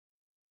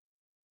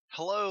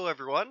Hello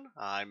everyone,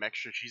 I'm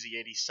Extra Cheesy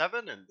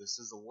 87 and this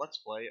is a Let's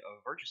Play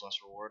of Virtue's Last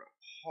Reward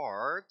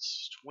Part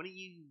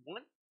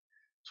 21?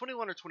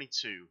 21 or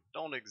 22,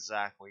 don't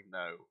exactly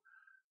know.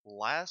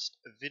 Last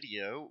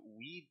video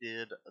we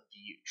did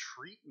the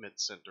treatment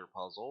center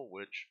puzzle,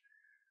 which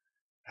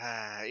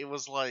it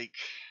was like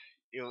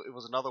it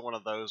was another one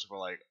of those where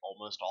like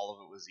almost all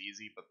of it was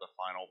easy, but the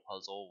final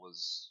puzzle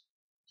was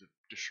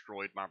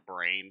destroyed my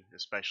brain,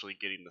 especially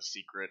getting the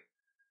secret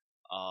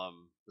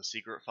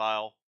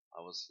file.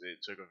 It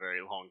took a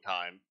very long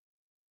time.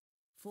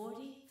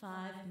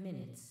 45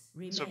 minutes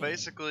remain So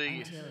basically,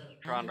 until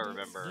trying to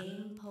Anadic's remember,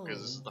 game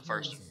because this is polling the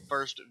closes.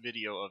 first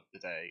video of the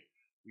day,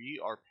 we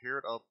are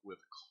paired up with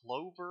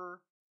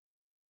Clover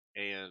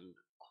and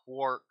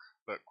Quark,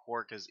 but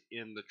Quark is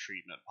in the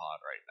treatment pod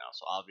right now,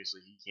 so obviously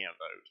he can't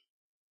vote.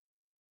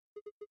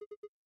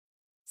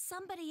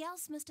 Somebody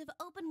else must have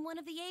opened one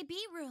of the AB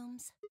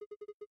rooms.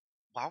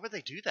 Why would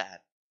they do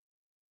that?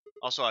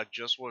 Also, I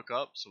just woke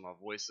up, so my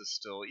voice is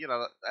still,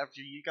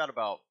 after you got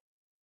about,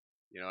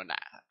 an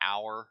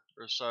hour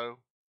or so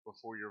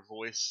before your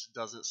voice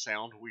doesn't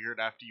sound weird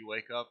after you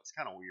wake up. It's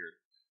kind of weird.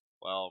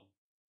 Well,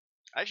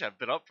 actually, I've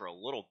been up for a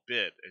little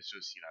bit. It's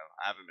just,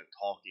 I haven't been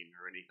talking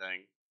or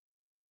anything.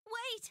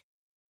 Wait!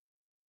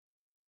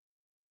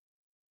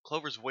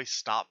 Clover's voice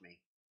stopped me.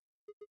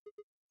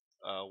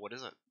 What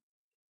is it?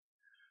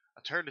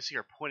 I turned to see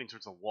her pointing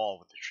towards the wall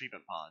with the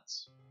treatment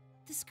pods.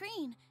 The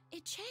screen,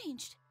 it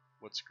changed.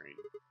 What screen?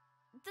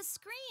 The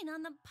screen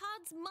on the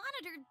pod's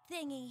monitor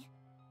thingy.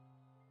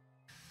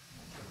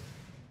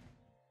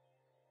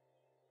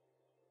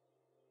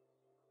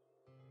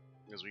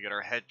 As we get our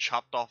head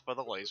chopped off by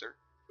the laser.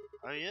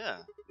 Oh yeah,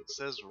 it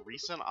says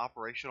recent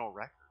operational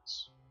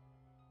records.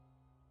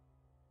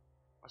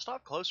 I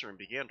stopped closer and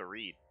began to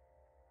read.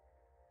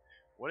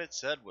 What it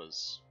said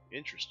was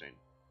interesting.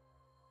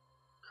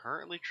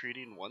 Currently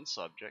treating one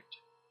subject.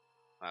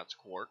 That's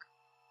Quark.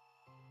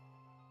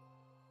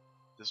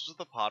 This was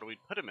the pod we'd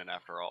put him in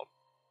after all.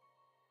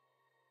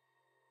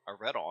 I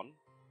read on.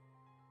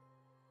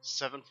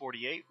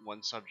 7:48,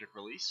 one subject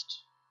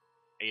released.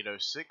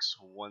 8:06,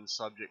 one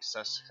subject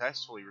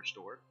successfully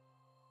restored.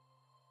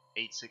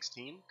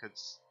 8:16,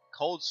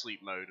 cold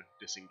sleep mode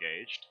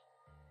disengaged.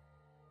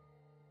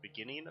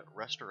 Beginning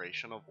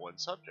restoration of one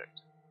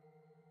subject.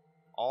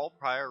 All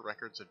prior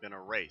records have been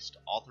erased.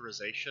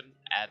 Authorization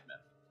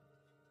admin.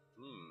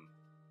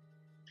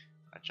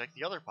 I checked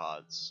the other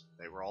pods.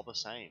 They were all the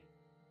same.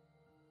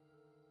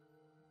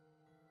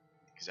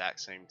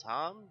 Exact same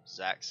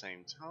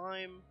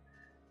time,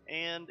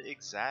 and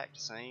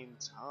exact same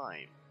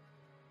time.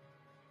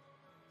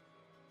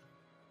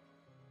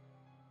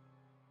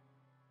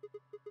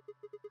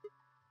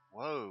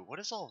 Whoa, what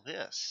is all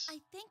this? I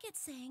think it's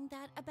saying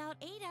that about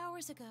 8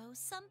 hours ago,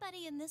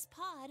 somebody in this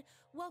pod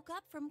woke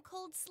up from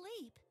cold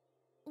sleep.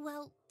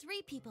 Well,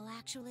 3 people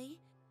actually.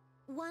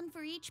 One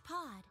for each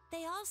pod.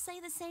 They all say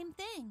the same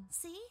thing,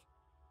 see?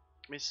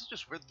 I mean, this is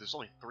just weird that there's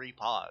only 3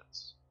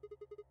 pods.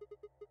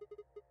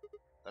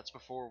 That's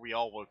before we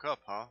all woke up,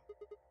 huh?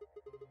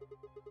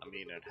 I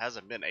mean, it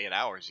hasn't been 8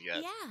 hours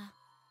yet. Yeah.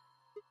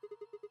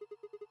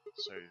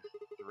 So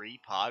 3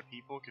 pod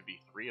people could be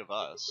 3 of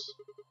us.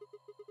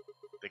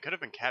 They could have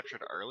been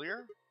captured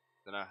earlier?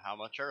 Don't know how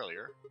much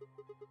earlier.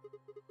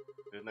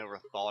 Then they were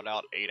thawed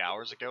out 8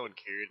 hours ago and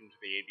carried into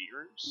the AB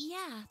rooms?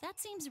 Yeah, that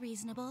seems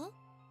reasonable.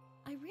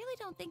 I really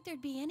don't think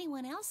there'd be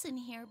anyone else in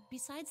here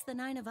besides the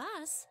 9 of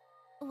us.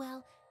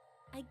 Well,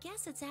 I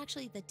guess it's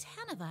actually the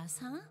 10 of us,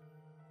 huh?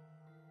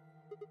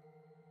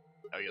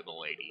 Oh yeah, the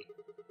lady.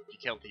 If you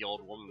count the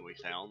old woman we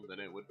found, then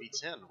it would be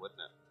 10,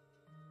 wouldn't it?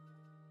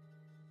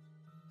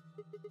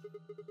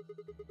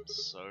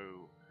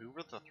 So, who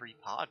were the 3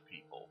 pod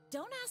people?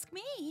 Don't ask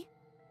me.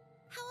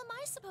 How am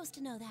I supposed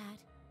to know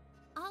that?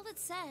 All it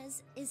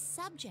says is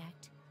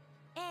subject.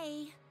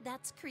 A,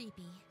 that's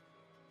creepy.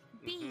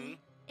 B,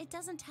 it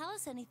doesn't tell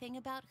us anything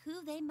about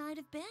who they might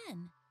have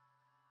been.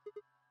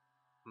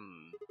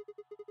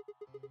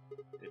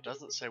 It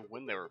doesn't say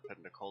when they were put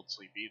into cold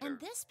sleep either. And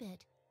this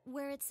bit,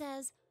 where it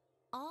says,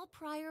 all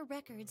prior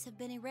records have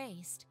been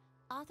erased.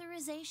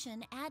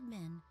 Authorization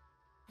admin.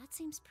 That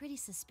seems pretty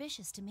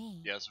suspicious to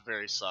me. Yeah, it's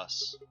very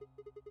sus.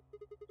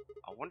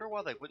 I wonder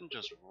why they wouldn't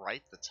just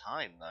write the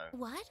time, though.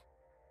 What?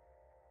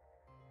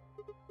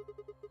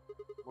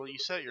 Well, you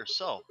said it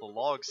yourself. The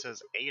log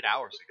says 8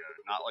 hours ago,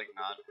 not like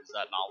 9. Is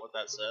that not what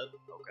that said?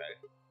 Okay.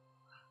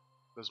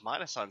 Those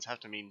minus signs have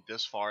to mean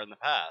this far in the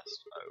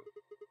past. Oh.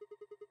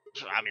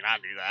 I mean, I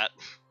knew that.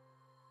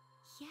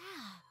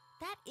 Yeah,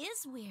 that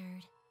is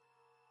weird.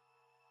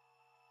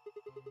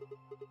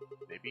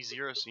 Maybe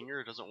Zero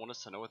Senior doesn't want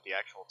us to know what the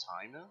actual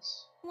time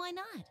is? Why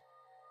not?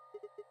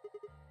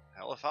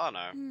 Hell if I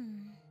know.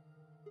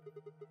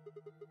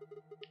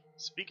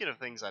 Speaking of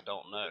things I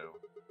don't know,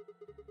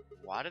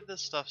 why did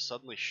this stuff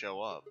suddenly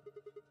show up?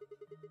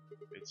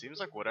 It seems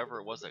like whatever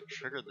it was that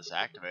triggered this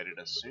activated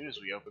as soon as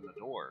we opened the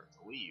door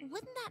to leave.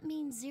 Wouldn't that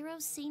mean Zero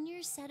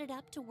Senior set it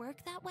up to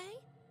work that way?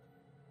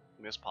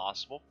 I mean, it's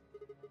possible.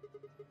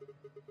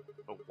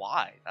 But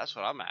why? That's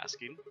what I'm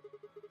asking.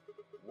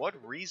 What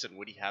reason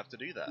would he have to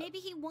do that? Maybe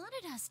he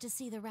wanted us to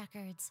see the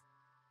records.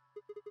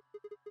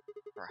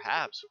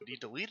 Perhaps, but he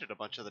deleted a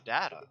bunch of the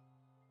data.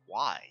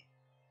 Why?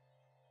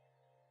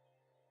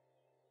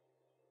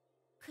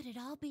 Could it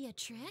all be a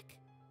trick?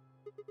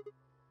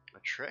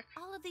 A trick?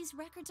 All of these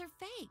records are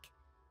fake.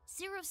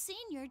 Zero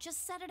Senior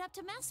just set it up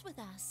to mess with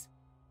us.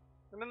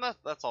 I mean,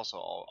 that's also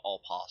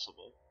all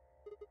possible.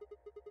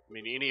 I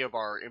mean, any of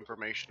our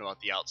information about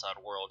the outside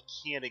world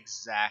can't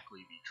exactly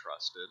be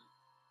trusted.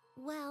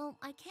 Well,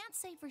 I can't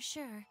say for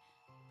sure,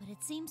 but it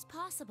seems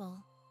possible,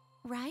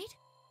 right?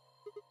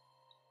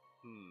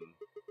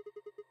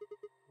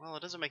 Well,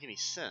 it doesn't make any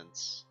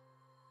sense.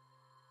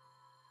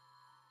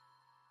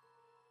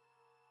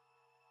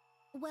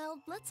 Well,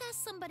 let's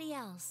ask somebody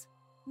else.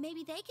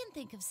 Maybe they can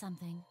think of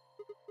something.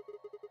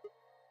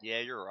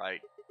 Yeah, you're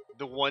right.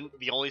 The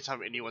only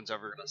time anyone's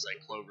ever gonna say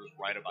Clover's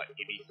right about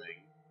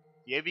anything.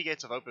 The AB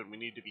gates have opened. We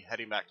need to be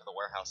heading back to the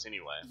warehouse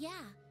anyway.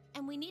 Yeah,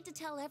 and we need to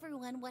tell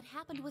everyone what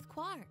happened with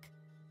Quark.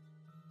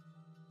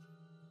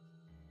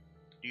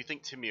 Do you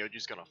think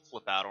Timioji's gonna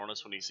flip out on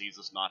us when he sees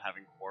us not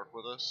having Quark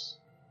with us?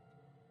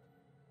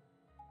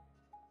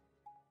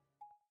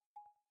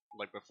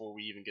 Like, before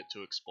we even get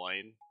to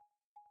explain?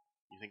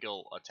 You think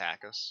he'll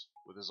attack us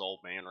with his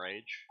old man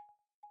rage?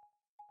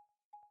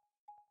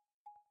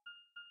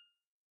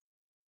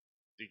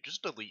 Dude,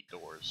 just delete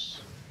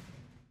doors.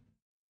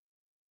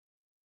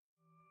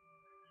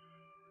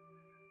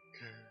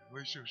 Okay, at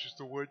least it was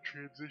just a one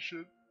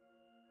transition.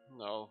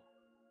 No.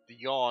 The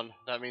yawn.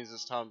 That means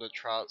it's time to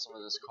try out some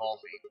of this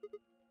coffee.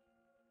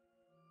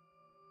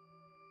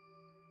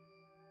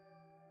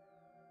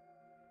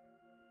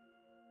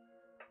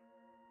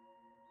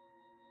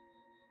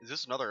 Is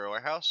this another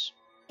warehouse?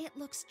 It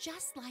looks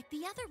just like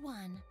the other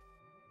one.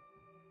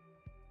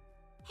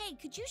 Hey,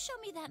 could you show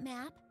me that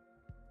map?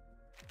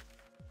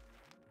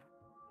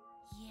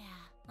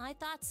 Yeah, I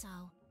thought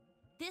so.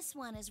 This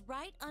one is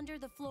right under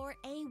the floor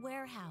A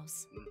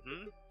warehouse.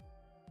 Mm-hmm.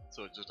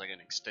 So it's just like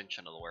an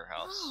extension of the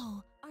warehouse.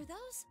 Oh, are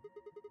those?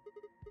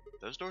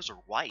 Those doors are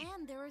white.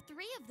 And there are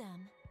 3 of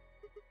them.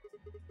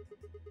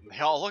 They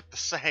all look the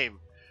same.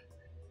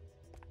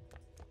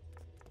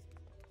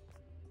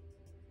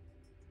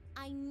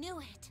 I knew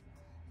it.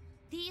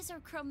 These are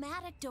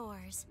chromatic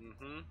doors.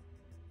 Mm-hmm.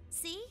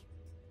 See?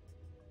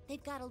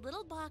 They've got a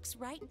little box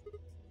right...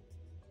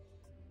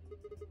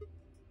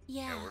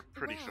 Yeah, We're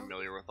pretty well,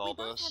 familiar with we all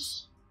both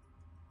this.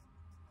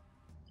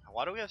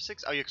 Why do we have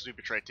 6? Oh yeah, because we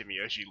betrayed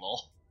Timioji,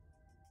 lol.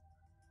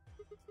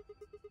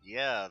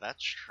 Yeah,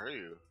 that's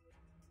true.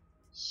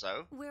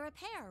 So? We're a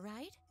pair,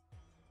 right?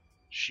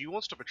 She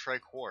wants to betray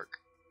Quark.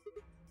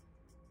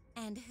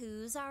 And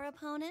who's our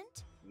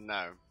opponent?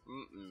 No.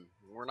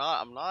 We're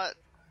not. I'm not.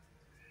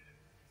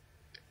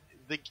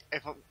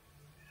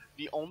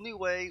 The only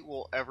way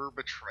we'll ever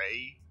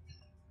betray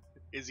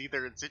is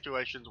either in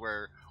situations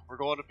where we're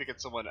going up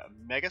against someone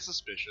mega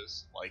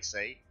suspicious, like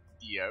say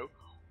Dio,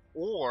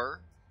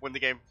 or when the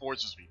game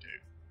forces me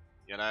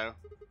to. You know,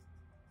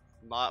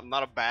 I'm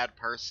not a bad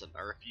person.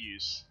 I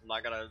refuse.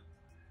 I'm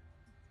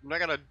not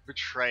gonna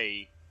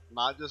betray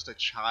not just a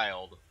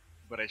child,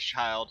 but a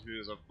child who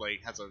is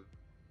has a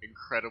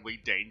incredibly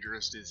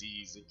dangerous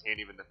disease and can't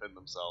even defend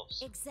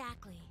themselves.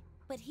 Exactly.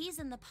 But he's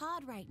in the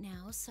pod right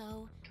now,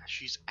 so...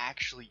 She's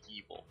actually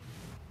evil.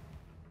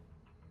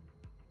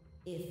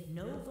 If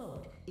no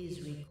vote is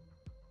required.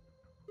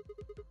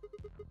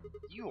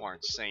 You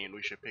aren't saying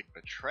we should pick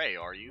betray,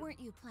 are you?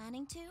 Weren't you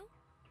planning to?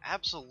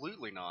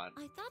 Absolutely not.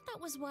 I thought that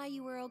was why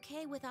you were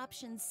okay with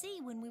option C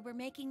when we were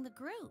making the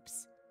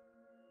groups.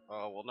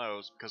 Oh, well no,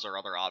 it's because our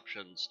other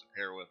options to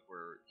pair with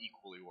were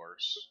equally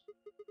worse.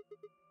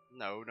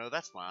 No,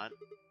 that's not.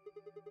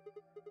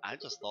 I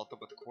just thought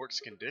that with Quark's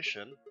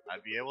condition,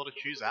 I'd be able to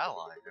choose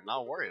ally and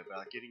not worry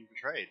about getting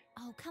betrayed.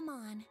 Oh, come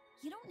on.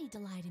 You don't need to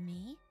lie to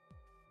me.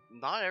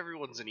 Not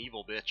everyone's an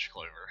evil bitch,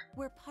 Clover.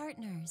 We're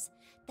partners.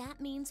 That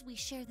means we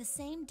share the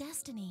same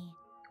destiny.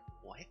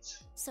 What?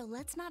 So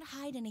let's not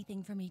hide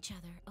anything from each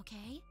other,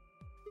 okay?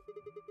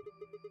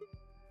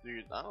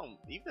 Dude,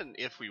 even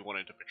if we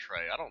wanted to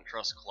betray, I don't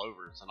trust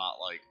Clover to not,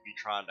 be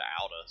trying to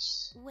out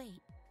us.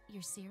 Wait,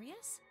 you're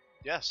serious?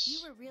 Yes.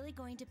 You were really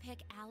going to pick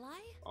ally?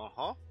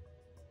 Uh-huh.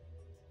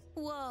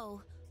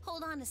 Whoa,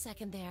 hold on a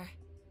second there.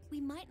 We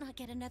might not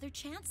get another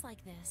chance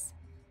like this.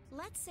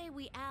 Let's say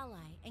we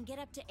ally and get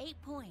up to 8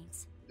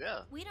 points. Yeah.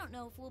 We don't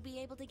know if we'll be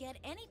able to get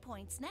any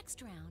points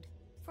next round.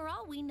 For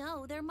all we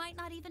know, there might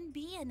not even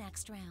be a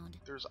next round.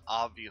 There's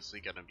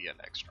obviously gonna be a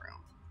next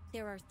round.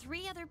 There are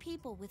 3 other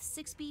people with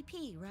 6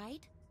 BP,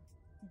 right?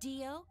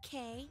 Dio,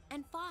 K,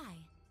 and Phi.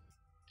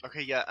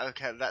 Okay, yeah,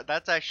 okay,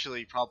 that's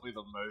actually probably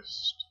the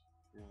most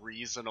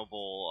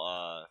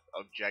reasonable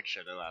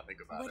objection that I think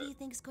about What do it. you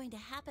think is going to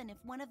happen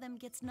if one of them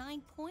gets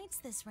 9 points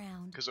this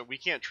round? Because we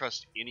can't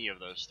trust any of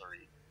those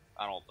 3,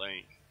 I don't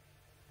think.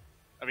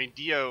 I mean,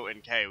 Dio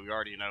and K, we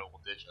already know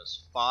will ditch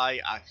us.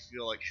 Phi, I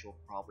feel like she'll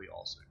probably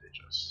also ditch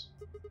us.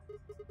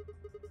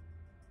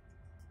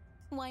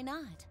 Why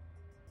not?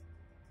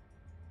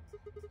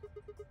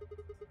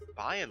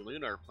 Bai and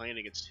Luna are playing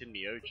against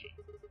Tenmyoji.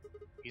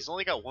 He's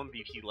only got 1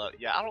 BP left.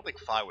 Yeah, I don't think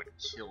Fi would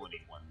kill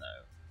anyone,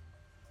 though.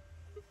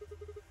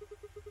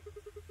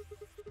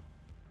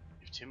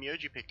 If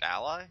Tenmyoji picked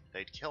Ally,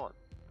 they'd kill him.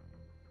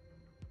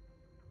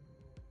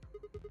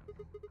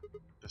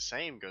 The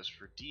same goes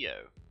for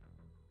Dio.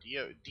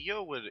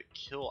 Dio would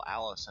kill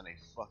Alice in a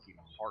fucking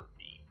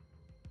heartbeat.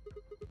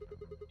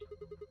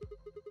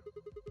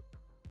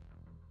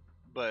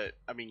 But,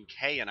 I mean,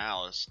 Kay and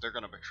Alice, they're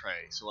gonna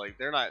betray. So, like,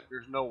 they're not,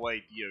 there's no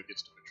way Dio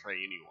gets to betray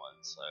anyone,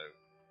 so.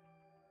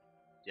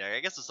 Yeah, I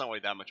guess it's not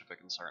really that much of a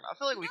concern. I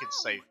feel like we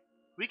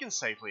can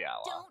safely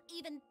ally. Don't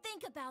even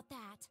think about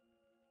that.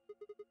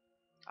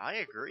 I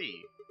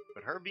agree.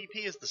 But her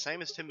BP is the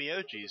same as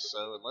Tenmyoji's,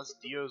 so unless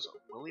Dio's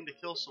willing to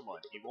kill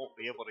someone, he won't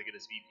be able to get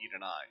his BP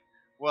denied.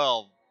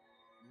 Well,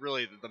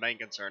 really, the main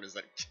concern is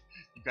that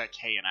you've got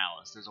Kay and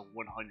Alice. There's a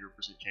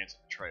 100% chance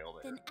of betrayal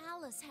there. Then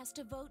Alice has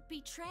to vote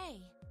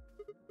betray.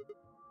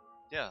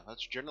 Yeah,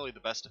 that's generally the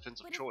best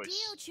defensive But choice. if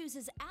Dio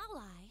chooses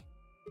ally,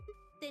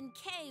 then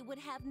Kay would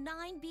have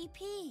 9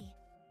 BP.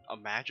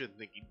 Imagine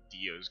thinking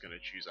Dio's gonna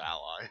choose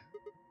ally.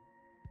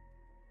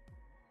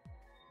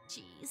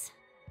 Jeez.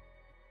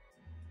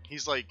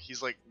 He's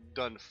like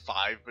done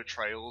 5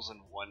 betrayals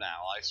and 1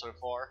 ally so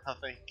far, I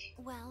think.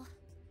 Well,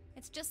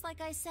 it's just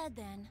like I said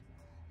then.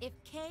 If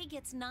Kay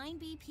gets 9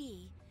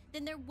 BP,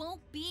 then there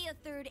won't be a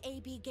third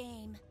AB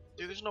game.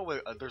 Dude, there's no way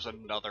there's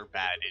another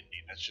bad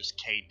ending that's just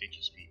Kay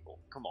ditches people.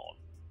 Come on.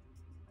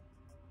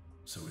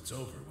 So it's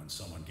over when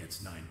someone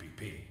gets 9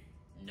 BP.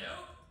 Nope.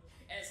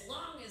 As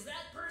long as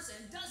that person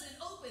doesn't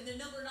open the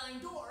number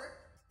 9 door,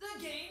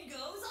 the game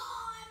goes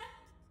on!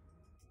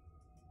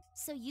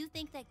 So you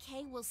think that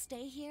Kay will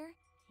stay here,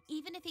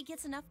 even if he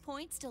gets enough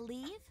points to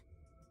leave?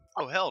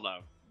 Oh, hell no.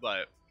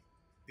 But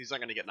he's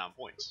not gonna get 9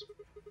 points.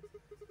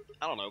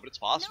 I don't know, but it's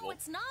possible. No,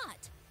 it's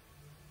not.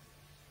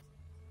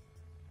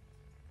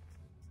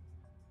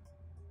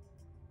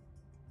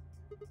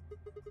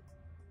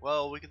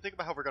 Well, we can think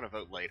about how we're gonna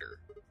vote later.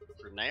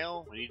 For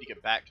now, we need to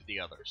get back to the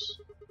others.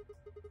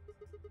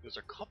 There's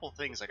a couple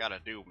things I gotta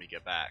do when we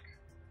get back.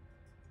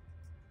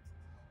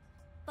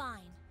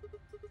 Fine.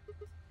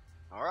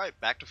 Alright,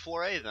 back to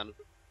floor A then.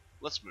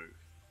 Let's move.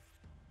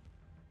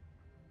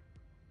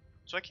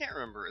 So I can't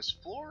remember, is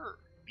floor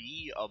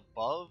B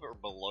above or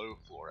below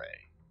floor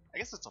A? I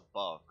guess it's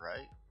above,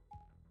 right?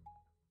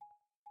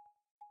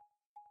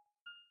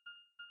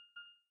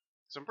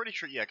 So I'm pretty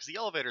sure, yeah, because the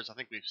elevators I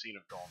think we've seen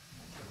have gone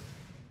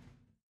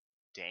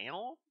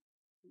down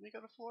when we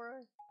go to floor A?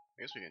 I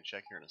guess we can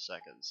check here in a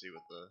second and see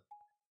what the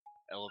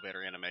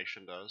elevator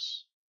animation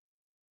does.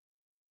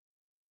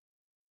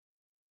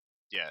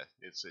 Yeah,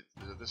 this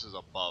is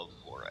above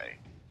floor A.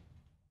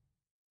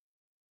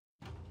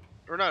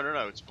 Or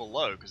no, it's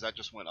below, because that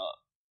just went up.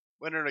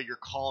 Wait, no, you're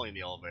calling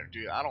the elevator.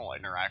 Dude, I don't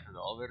interact with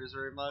elevators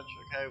very much,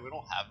 okay? We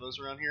don't have those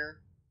around here.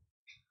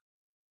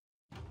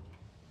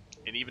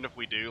 And even if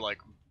we do, like,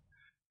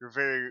 you're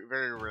very,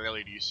 very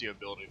rarely do you see a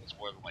building that's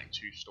more than, like,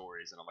 2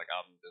 stories, and I'm like,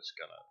 I'm just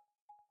gonna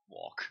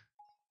walk.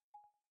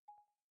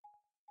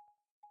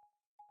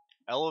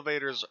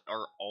 Elevators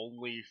are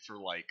only for,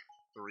 like,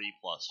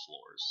 3+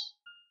 floors.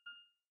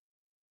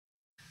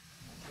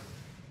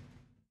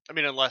 I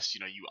mean, unless,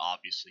 you know, you're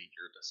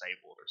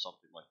disabled or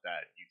something like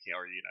that. You can't,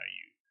 or, you know,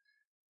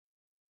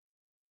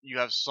 you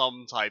have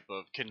some type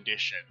of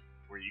condition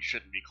where you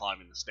shouldn't be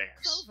climbing the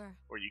stairs. Clover.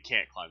 Or you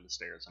can't climb the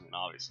stairs. I mean,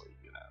 obviously,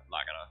 you know, I'm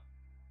not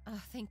gonna...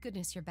 Oh, thank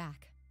goodness you're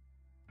back.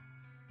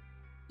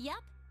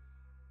 Yep.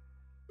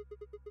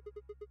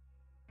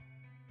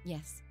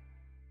 Yes.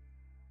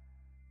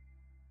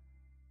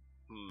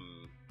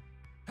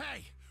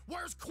 Hey,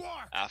 where's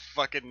Quark? I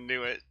fucking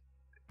knew it.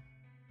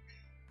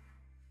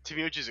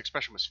 Tenmyoji's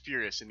expression was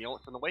furious, and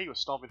from the way he was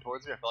stomping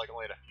towards me, I felt like I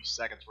only had a few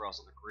seconds where I was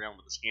on the ground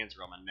with his hands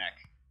around my neck.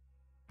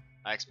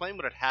 I explained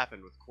what had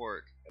happened with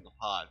Quark and the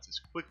pods as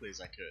quickly as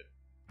I could.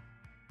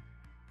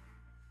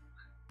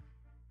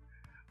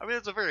 I mean,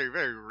 it's a very,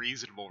 very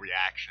reasonable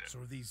reaction. So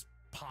are these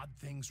pod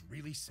things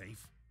really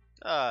safe?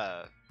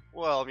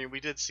 Well, I mean, we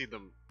did see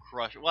them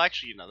crush. Well,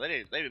 actually, you know, they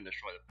didn't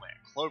destroy the plant.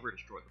 Clover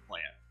destroyed the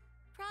plant.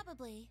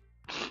 Probably.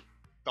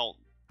 Don't.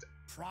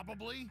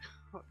 Probably.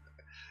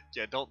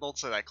 Yeah, don't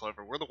say that,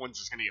 Clover. We're the ones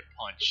that's gonna get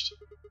punched.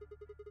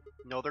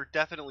 No, they're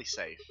definitely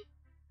safe.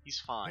 He's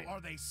fine. Well,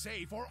 are they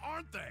safe or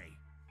aren't they?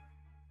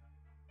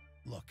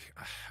 Look,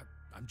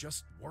 I'm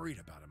just worried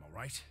about him,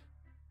 alright?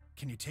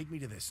 Can you take me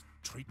to this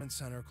treatment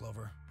center,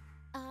 Clover?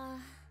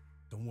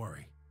 Don't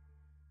worry.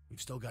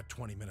 We've still got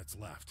 20 minutes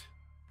left.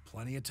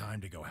 Plenty of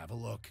time to go have a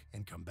look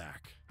and come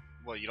back.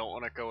 Well, you don't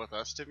want to go with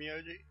us,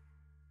 Tenmyoji?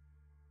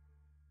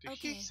 Dude,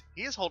 Okay.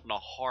 he is holding a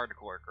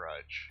hardcore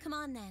grudge. Come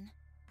on then.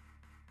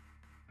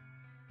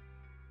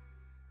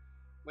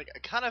 Like,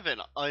 kind of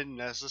an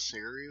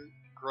unnecessary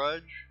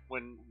grudge.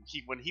 When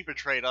he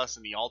betrayed us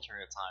in the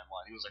alternate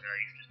timeline, he was like, "Oh,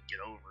 you should just get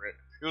over it.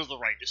 It was the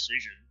right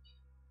decision.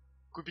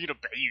 Quit being a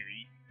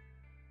baby."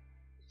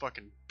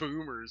 Fucking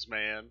boomers,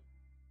 man.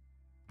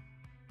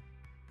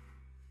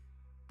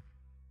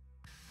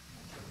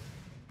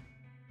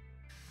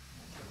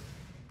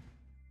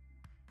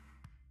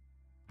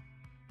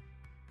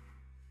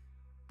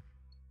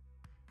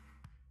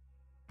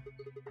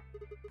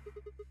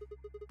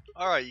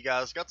 Alright, you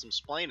guys, got some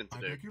splaining to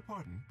I do. beg your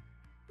pardon?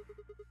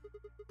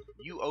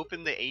 You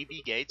opened the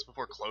AB gates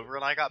before Clover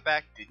and I got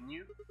back, didn't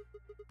you?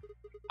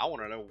 I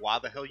want to know why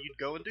the hell you'd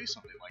go and do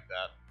something like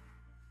that.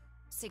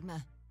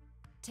 Sigma,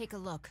 take a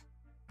look.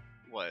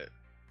 What?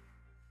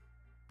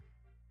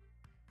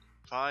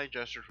 Phi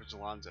gestured towards the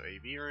lines of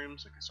AV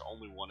rooms, because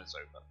only one is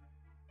open.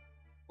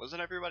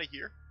 Wasn't everybody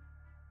here?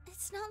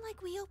 It's not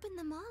like we opened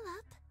them all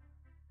up.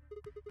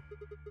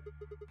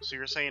 So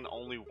you're saying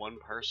only one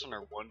person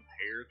or one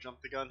pair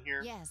jumped the gun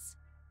here? Yes.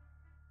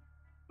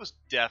 It was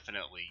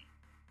definitely...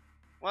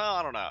 Well,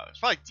 I don't know. It's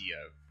probably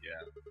Dio,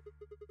 yeah.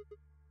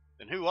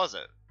 And who was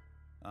it?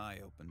 I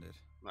opened it.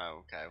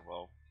 Oh, okay,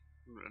 well...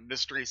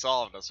 Mystery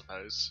solved, I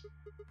suppose.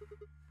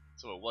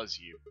 So it was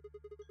you.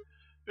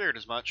 Figured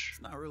as much.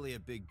 It's not really a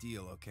big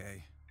deal,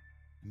 okay?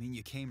 I mean,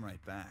 you came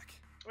right back.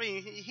 I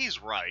mean,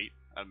 he's right.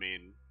 I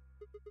mean...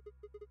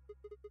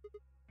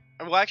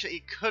 Well, actually,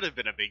 it could have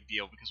been a big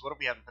deal, because what if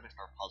we haven't finished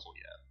our puzzle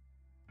yet?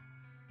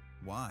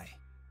 Why?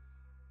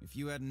 If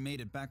you hadn't made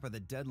it back by the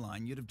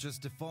deadline, you'd have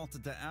just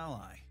defaulted to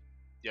ally.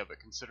 Yeah, but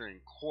considering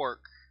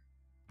Quark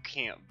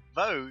can't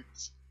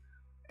vote,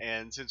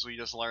 and since we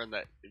just learned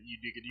that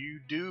you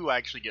do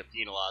actually get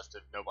penalized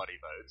if nobody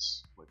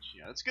votes, which,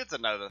 you know, it's good to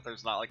know that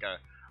there's not like a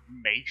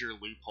major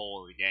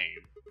loophole in the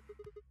game.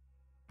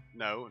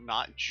 No,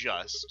 not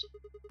just.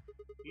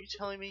 Are you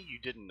telling me you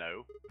didn't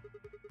know?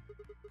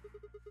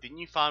 Didn't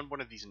you find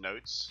one of these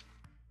notes?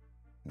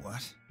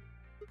 What?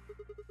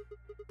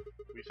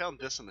 We found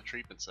this in the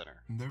treatment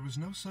center. There was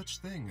no such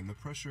thing in the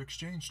pressure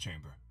exchange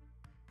chamber.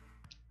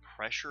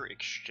 Pressure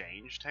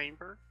exchange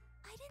chamber?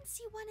 I didn't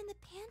see one in the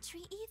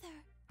pantry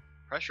either.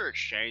 Pressure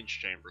exchange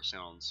chamber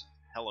sounds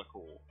hella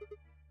cool.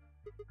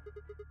 You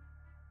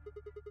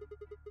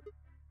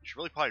should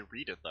really probably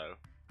read it though.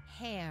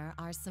 Here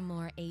are some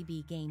more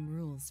AB game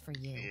rules for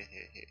you.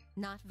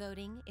 Not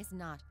voting is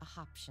not a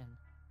option.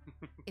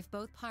 If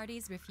both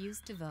parties refuse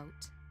to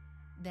vote,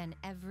 then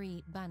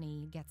every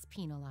bunny gets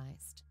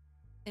penalized.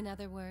 In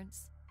other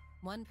words,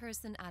 one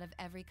person out of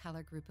every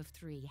color group of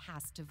 3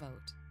 has to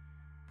vote.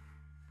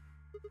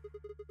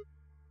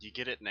 You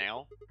get it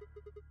now?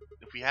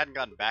 If we hadn't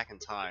gotten back in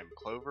time,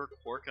 Clover,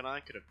 Quark, and I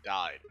could have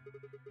died.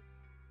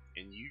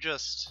 And you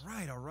just...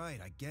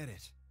 Alright, I get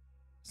it.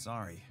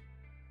 Sorry.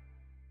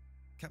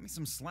 Cut me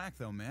some slack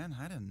though, man.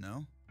 I didn't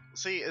know.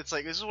 See, it's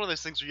like, this is one of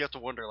those things where you have to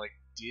wonder, like,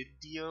 did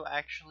Dio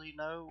actually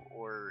know?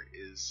 Or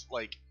is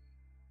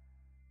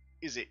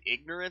it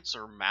ignorance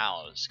or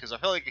malice? Because I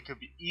feel like it could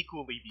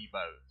equally be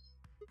both.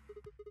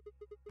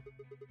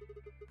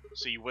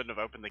 So you wouldn't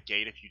have opened the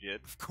gate if you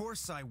did? Of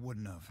course I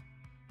wouldn't have.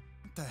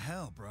 What the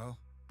hell, bro?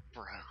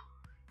 Bro.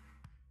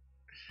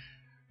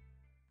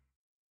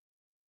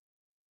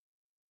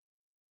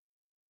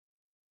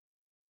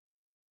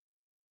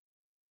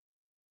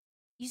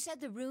 You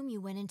said the room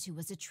you went into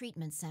was a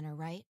treatment center,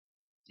 right?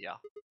 Yeah.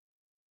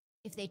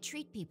 If they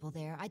treat people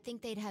there, I'd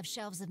think they'd have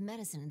shelves of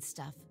medicine and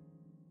stuff.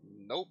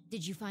 Nope.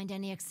 Did you find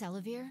any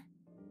Accelavir?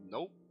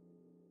 Nope.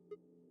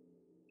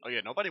 Oh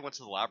yeah, nobody went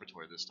to the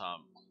laboratory this time.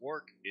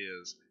 Quark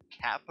is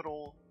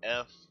capital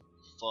F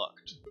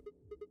fucked.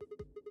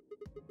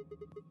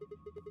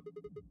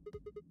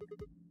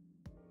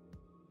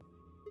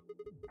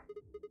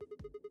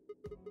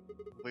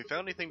 If we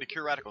found anything to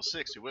cure Radical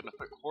 6, we wouldn't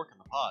have put Quark in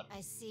the pod.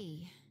 I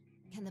see.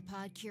 Can the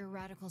pod cure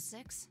Radical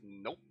 6?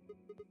 Nope.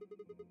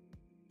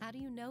 How do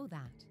you know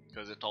that?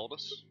 Because it told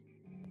us.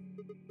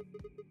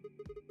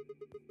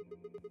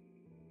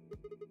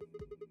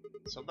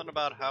 Something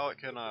about how it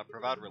can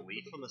provide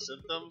relief from the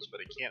symptoms, but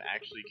it can't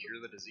actually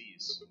cure the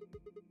disease.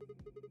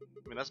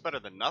 I mean, that's better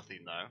than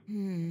nothing, though.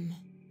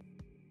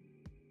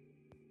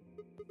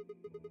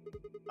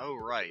 Oh,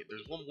 right.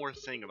 There's one more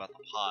thing about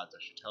the pods I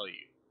should tell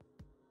you.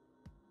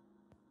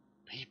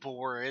 People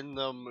were in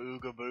them,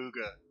 ooga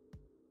booga.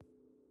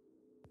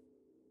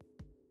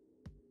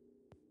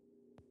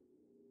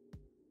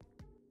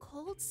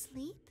 Cold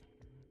sleep?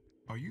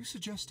 Are you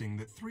suggesting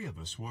that 3 of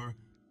us were,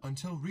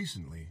 until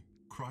recently,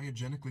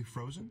 cryogenically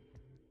frozen?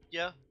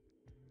 Yeah.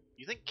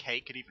 You think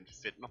Kate could even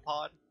fit in a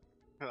pod?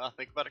 I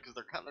think about it because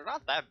they're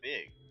not that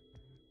big.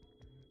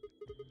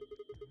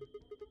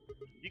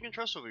 You can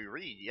trust what we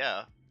read,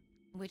 yeah.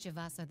 Which of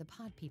us are the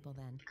pod people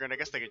then? Granted, I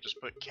guess they could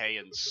just put K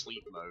in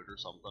sleep mode or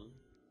something.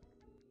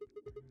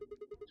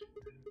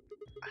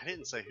 It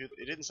didn't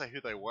say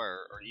who they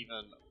were or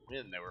even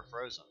when they were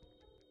frozen.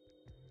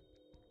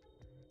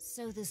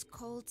 So this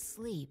cold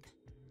sleep,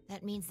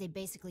 that means they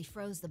basically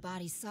froze the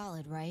body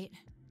solid, right?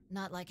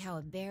 Not like how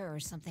a bear or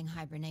something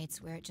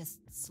hibernates where it just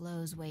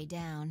slows way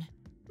down.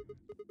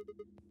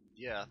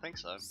 Yeah, I think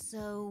so.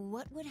 So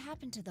what would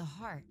happen to the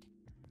heart?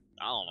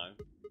 I don't know.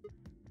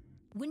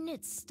 Wouldn't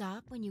it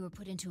stop when you were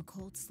put into a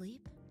cold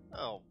sleep?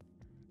 Oh,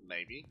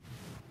 maybe.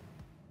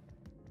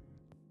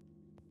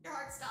 Your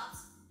heart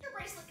stops. Your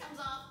bracelet comes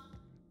off.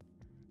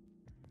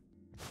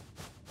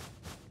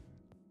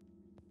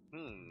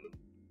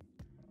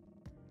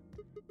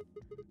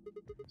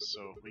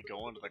 So if we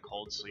go into the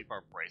cold sleep,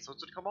 our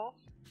bracelets would come off?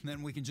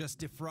 Then we can just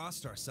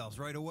defrost ourselves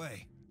right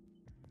away.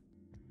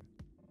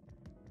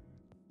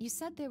 You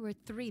said there were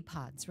 3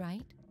 pods,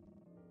 right?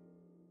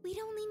 We'd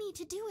only need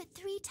to do it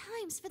 3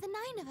 times for the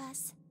 9 of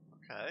us.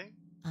 Okay.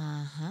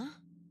 Uh-huh.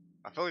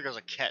 I feel like there's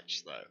a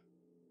catch, though.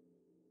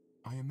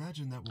 I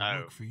imagine that will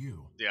Oh. work for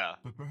you, Yeah.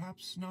 but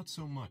perhaps not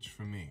so much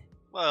for me.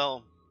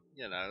 Well,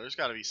 you know, there's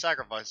got to be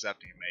sacrifices have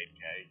to be made,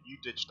 okay? You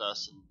ditched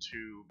us in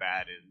 2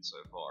 bad ends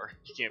so far.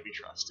 You can't be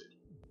trusted.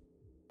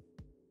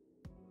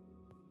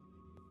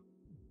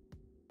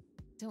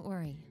 Don't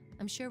worry.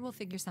 I'm sure we'll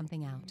figure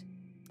something out.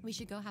 We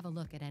should go have a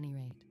look at any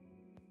rate.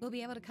 We'll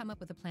be able to come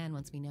up with a plan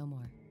once we know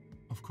more.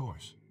 Of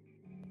course.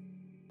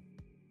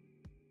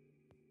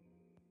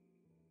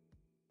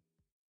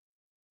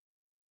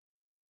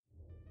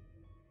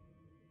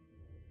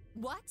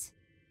 What?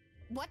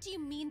 What do you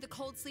mean the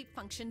cold sleep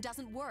function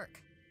doesn't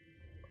work?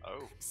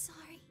 Oh. I'm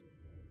sorry.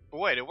 But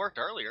wait, it worked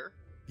earlier.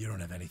 You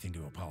don't have anything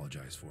to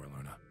apologize for,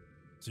 Luna.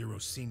 Zero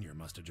Senior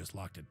must have just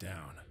locked it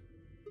down.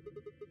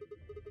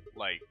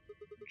 Like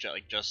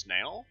just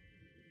now?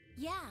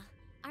 Yeah,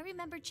 I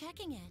remember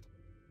checking it.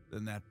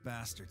 Then that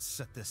bastard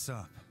set this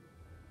up.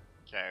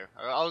 Okay.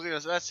 I was gonna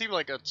say, that seemed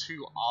like a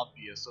too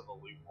obvious of a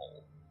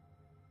loophole.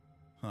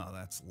 Oh,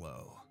 that's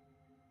low.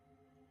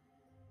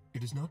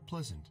 It is not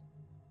pleasant,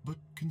 but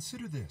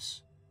consider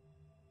this.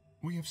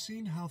 We have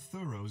seen how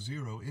thorough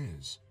Zero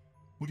is.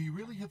 Would he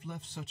really have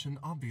left such an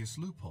obvious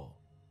loophole?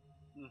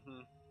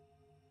 Mm-hmm.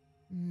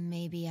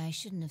 Maybe I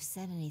shouldn't have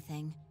said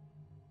anything.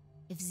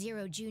 If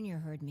Zero Jr.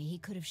 heard me, he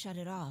could have shut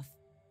it off.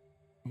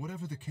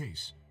 Whatever the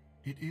case,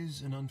 it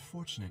is an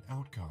unfortunate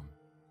outcome.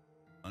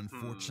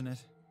 Unfortunate?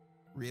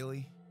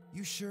 Really?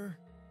 You sure?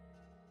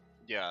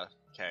 Yeah,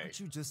 okay. Aren't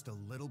you just a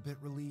little bit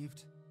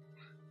relieved?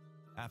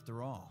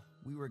 After all,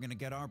 we were gonna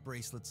get our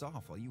bracelets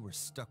off while you were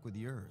stuck with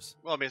yours.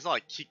 Well, I mean, it's not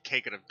like K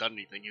could have done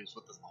anything. He was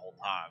with us the whole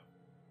time.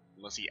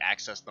 Unless he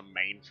accessed the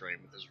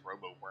mainframe with his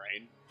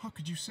robo-brain. How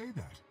could you say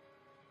that?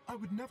 I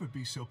would never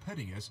be so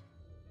petty as...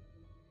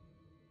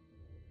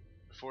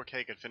 Before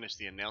K could finish,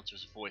 the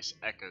announcer's voice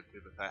echoed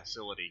through the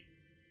facility.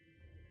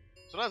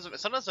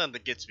 Sometimes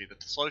that gets me. The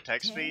slow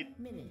text 10 speed,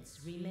 minutes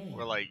remain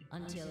where like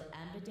until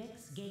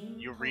Ambidex game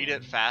you read it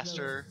colon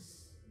faster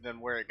closes.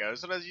 than where it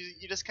goes. Sometimes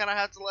you just kind of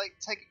have to like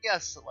take a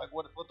guess at like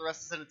what the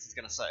rest of the sentence is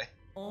gonna say.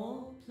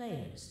 All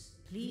players,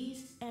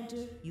 please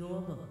enter your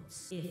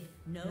votes. If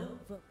no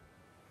vote,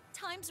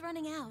 Time's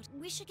running out.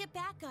 We should get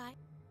back, guy.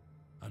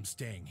 I'm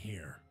staying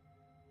here.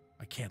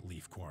 I can't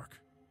leave Quark.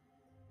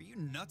 Are you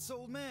nuts,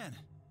 old man?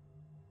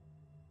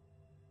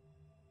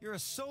 You're a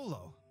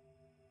solo.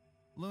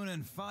 Luna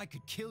and Phi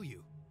could kill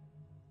you.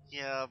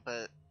 Yeah,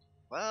 but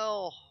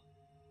well,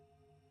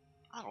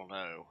 I don't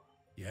know.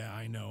 Yeah,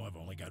 I know I've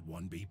only got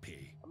 1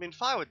 BP. I mean,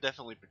 Phi would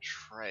definitely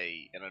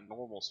betray in a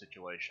normal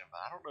situation, but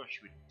I don't know if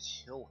she would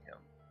kill him.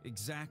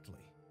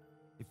 Exactly.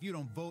 If you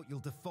don't vote, you'll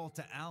default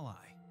to ally.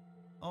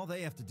 All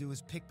they have to do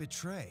is pick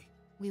betray.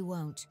 We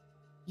won't.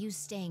 You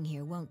staying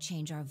here won't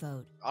change our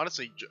vote.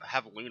 Honestly,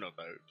 have Luna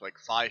vote. Like,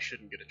 Phi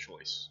shouldn't get a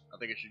choice. I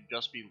think it should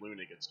just be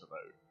Luna gets to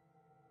vote.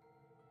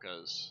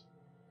 Because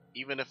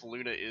even if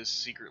Luna is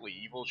secretly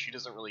evil, she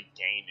doesn't really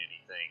gain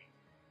anything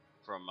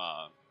from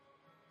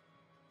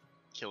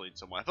killing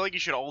someone. I feel like you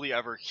should only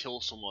ever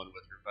kill someone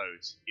with your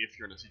votes if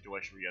you're in a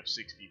situation where you have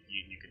 6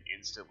 BP and you can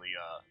instantly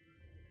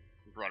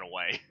run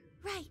away.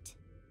 Right.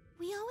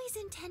 We always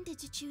intended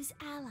to choose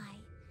ally.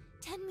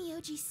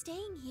 Tenmyoji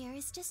staying here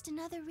is just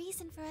another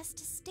reason for us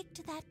to stick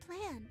to that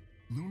plan.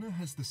 Luna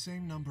has the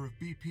same number of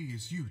BP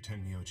as you,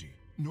 Tenmyoji.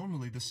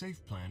 Normally, the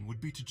safe plan would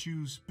be to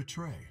choose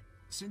Betray.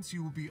 Since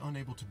you will be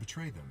unable to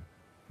betray them,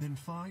 then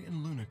Phi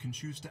and Luna can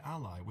choose to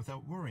ally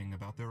without worrying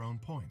about their own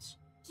points.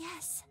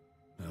 Yes.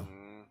 Well,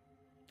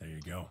 there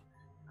you go.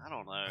 I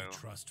don't know. I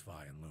trust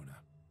Phi and Luna.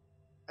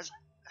 I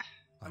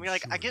I'm mean,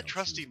 like, sure I get they'll choose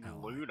trusting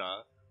ally.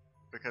 Luna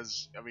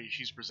because, I mean,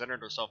 she's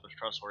presented herself as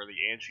trustworthy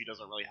and she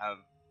doesn't really have,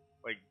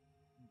 like,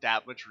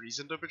 that much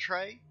reason to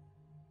betray.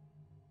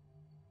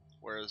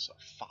 Whereas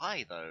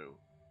Phi, though.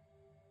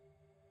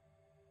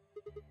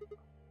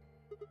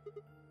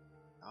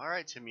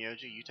 Alright,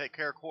 Timyoji, you take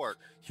care of Quark.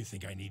 You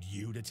think I need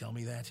you to tell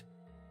me that?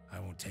 I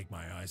won't take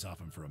my eyes off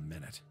him for a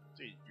minute.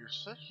 Dude, you're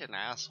such an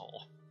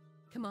asshole.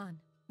 Come on.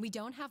 We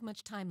don't have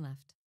much time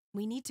left.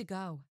 We need to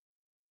go.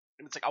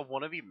 And it's like, I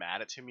want to be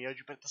mad at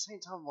Timyoji, but at the same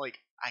time, like,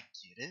 I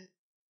get it.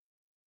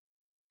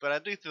 But I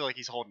do feel like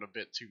he's holding a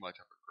bit too much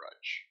of a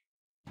grudge.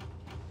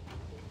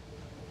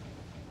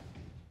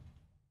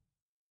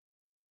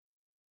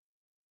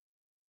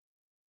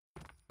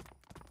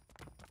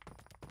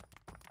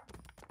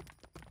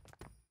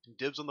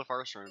 Dibs on the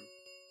first room.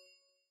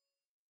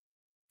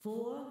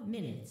 4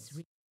 minutes.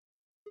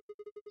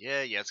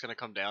 Yeah, it's gonna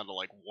come down to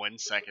like 1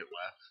 second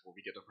left before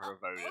we get to put a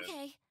vote in.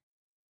 Okay.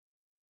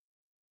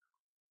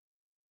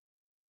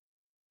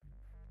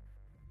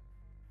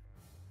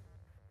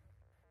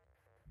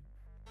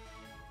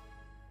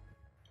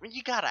 I mean,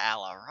 you gotta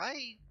ally,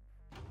 right?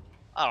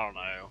 I don't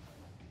know.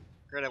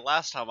 Granted,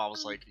 last time I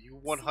was like, you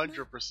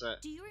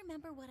 100% Do you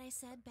remember what I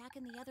said back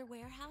in the other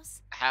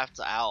warehouse? have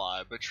to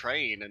ally.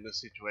 Betraying in this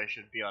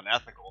situation would be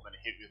unethical, then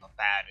hit you with a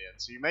bad end.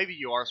 So maybe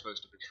you are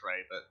supposed to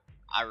betray, but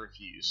I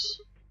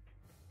refuse.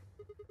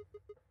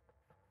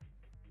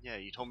 Yeah,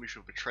 you told me you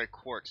should betray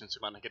Quark since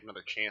we might not get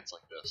another chance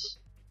like this.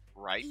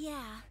 Right?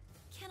 Yeah.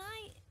 Can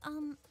I,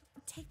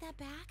 take that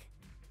back?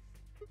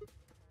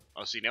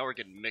 Oh, see, now we're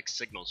getting mixed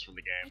signals from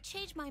the I game.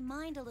 changed my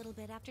mind a little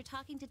bit after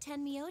talking to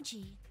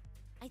Tenmyoji.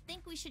 I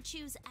think we should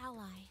choose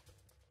ally.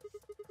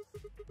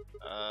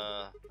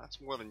 That's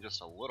more than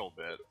just a little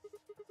bit.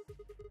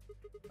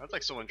 That's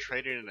like someone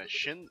trading in a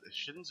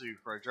Shinzu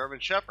for a German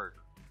Shepherd.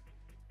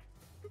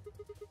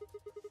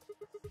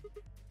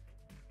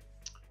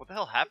 What the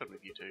hell happened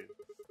with you two?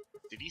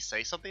 Did he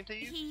say something to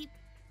you?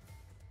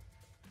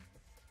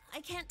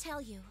 I can't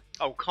tell you.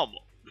 Oh, come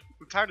on.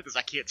 I'm tired of this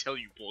I can't tell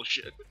you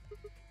bullshit.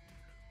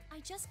 I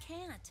just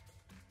can't.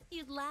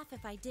 You'd laugh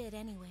if I did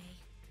anyway.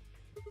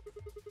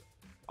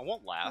 I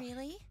won't laugh.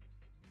 Really?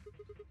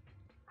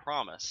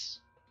 Promise.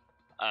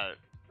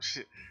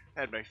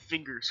 Had my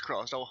fingers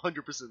crossed. I'll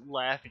 100%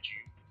 laugh at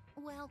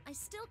you. Well, I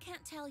still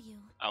can't tell you.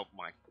 Oh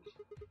my.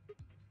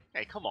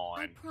 Hey, come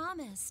on. I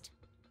promised.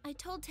 I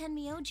told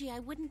Tenmyoji I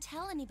wouldn't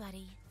tell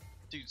anybody.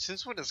 Dude,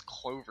 since when does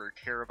Clover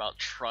care about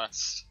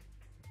trust?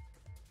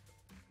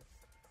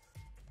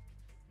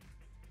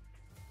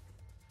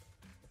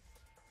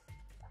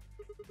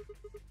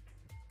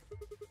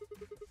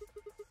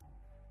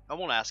 I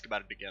won't ask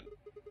about it again.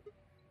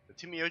 But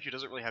Tenmyoji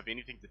doesn't really have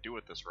anything to do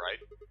with this, right?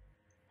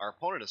 Our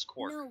opponent is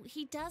Quark. No,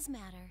 he does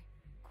matter.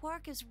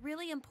 Quark is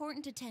really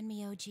important to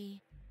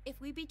Tenmyoji.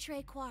 If we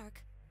betray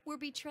Quark, we're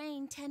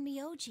betraying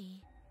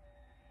Tenmyoji.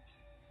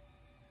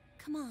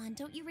 Come on,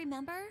 don't you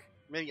remember?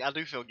 Maybe I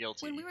do feel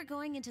guilty. When we were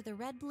going into the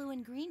red, blue,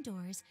 and green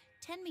doors,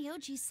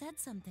 Tenmyoji said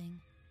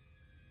something.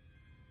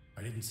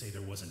 I didn't say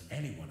there wasn't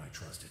anyone I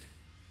trusted.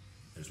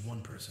 There's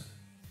one person.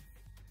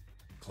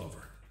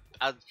 Clover.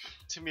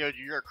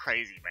 Tenmyoji, you're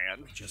crazy,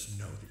 man. Just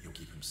know that you'll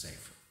keep him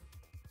safe.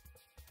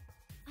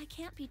 I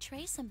can't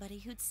betray somebody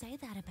who'd say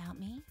that about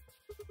me.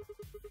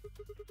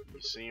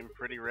 You seem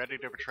pretty ready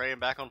to betray him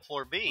back on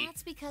floor B.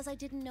 That's because I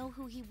didn't know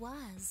who he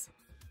was.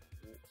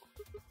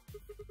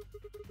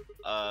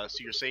 So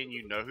you're saying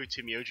you know who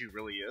Tenmyoji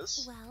really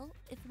is? Well,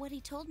 if what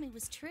he told me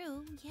was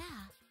true, yeah.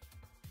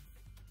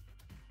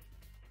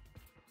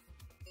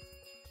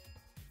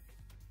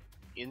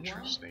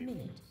 Interesting. 1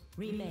 minute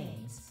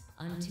remains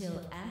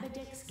until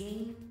Ambidex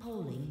game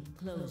polling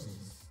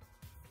closes.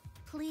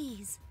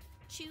 Please,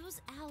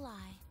 choose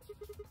ally.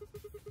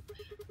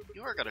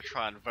 You are gonna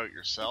try and vote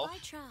yourself.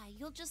 If I try,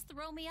 you'll just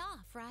throw me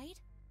off, right?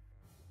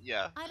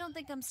 Yeah. I don't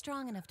think I'm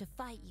strong enough to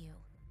fight you.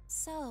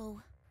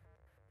 So...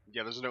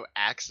 Yeah, there's no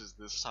axes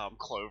this time,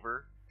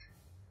 Clover.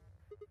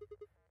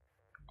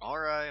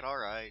 Alright,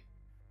 alright.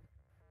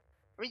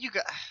 I mean, you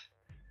got...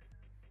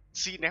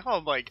 See, now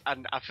I'm like,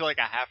 I feel like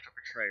I have to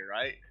betray,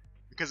 right?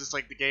 Because it's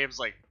like, the game's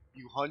like,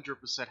 you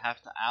 100%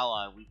 have to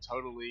ally. We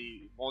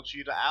totally want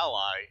you to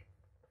ally.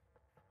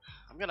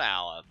 I'm gonna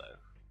ally, though.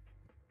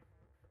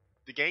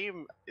 The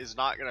game is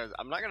not gonna...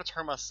 I'm not gonna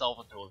turn myself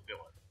into a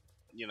villain.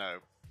 You know,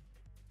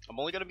 I'm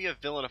only gonna be a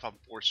villain if I'm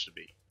forced to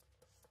be.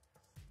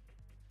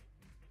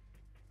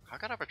 How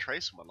could I betray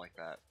someone like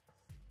that?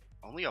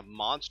 Only a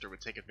monster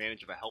would take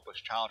advantage of a helpless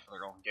child for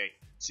their own gain.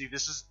 See,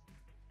 this is...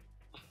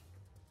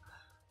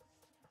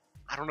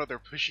 I don't know, they're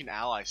pushing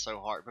Ally so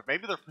hard, but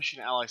maybe they're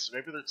pushing Ally, so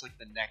maybe it's like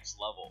the next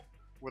level,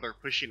 where they're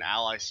pushing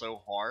Ally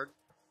so hard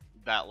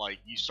that, like,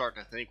 you start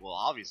to think, well,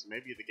 obviously,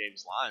 maybe the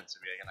game's lying to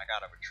me, and I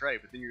gotta betray,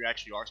 but then you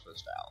actually are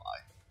supposed to ally.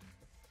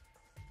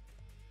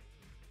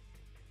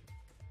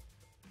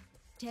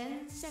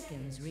 10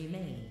 seconds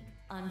remain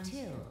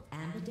until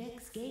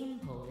Ambidex game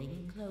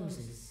polling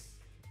closes.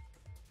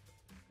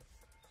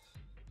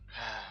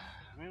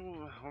 I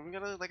mean, we're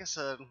gonna, like I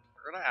said,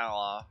 we're gonna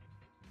ally.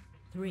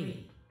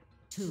 3,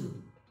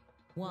 2,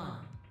 1.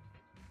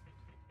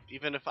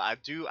 Even if I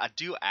do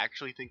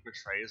actually think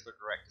betray is the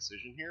correct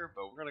decision here,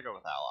 but we're gonna go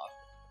with ally.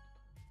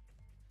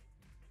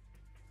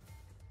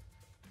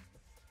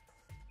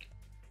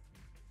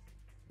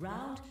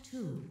 Round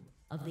 2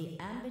 of the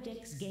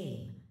Ambidex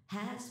game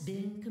has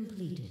been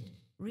completed.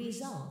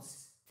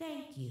 Results.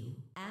 Thank you.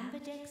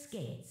 Ambidex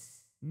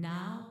gates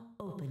now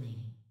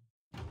opening.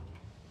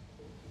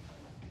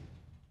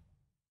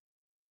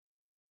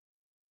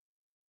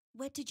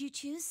 What did you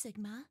choose,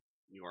 Sigma?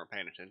 You weren't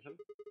paying attention?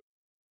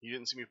 You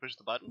didn't see me push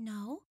the button?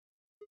 No?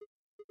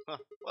 Huh,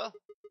 well,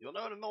 you'll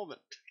know in a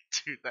moment.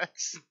 Dude,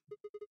 that's...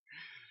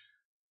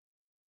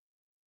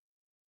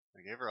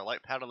 I gave her a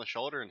light pat on the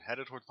shoulder and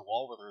headed towards the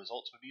wall where the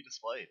results would be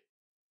displayed.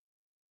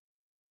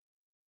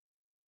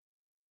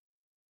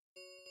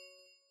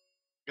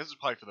 This is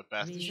probably for the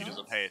best that she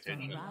doesn't pay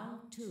attention.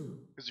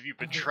 Because if you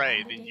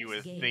betray, then you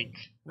would think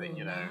that,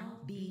 you know,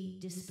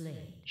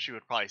 she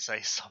would probably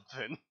say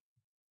something.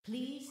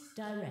 Please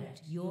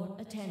direct your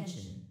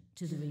attention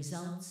to the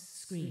results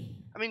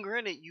screen. I mean,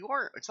 granted,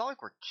 it's not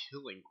like we're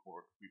killing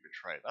Quark if we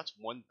betray. That's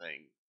one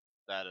thing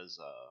that is,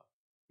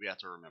 we have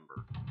to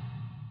remember.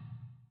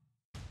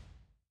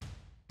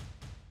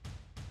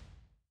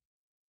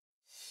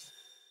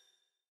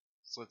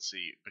 So let's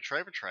see.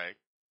 Betray.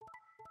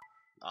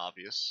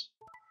 Obvious.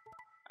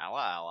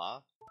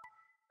 Ally.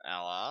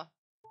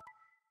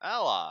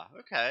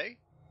 Okay.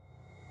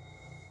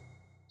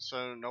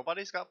 So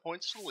nobody's got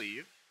points to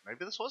leave.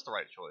 Maybe this was the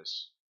right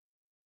choice.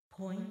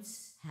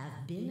 Points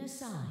have been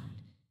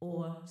assigned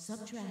or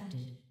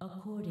subtracted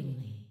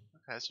accordingly.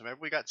 Okay, so maybe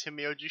we got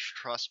Timioji's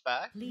trust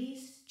back.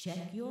 Please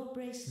check your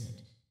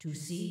bracelet to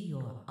see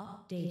your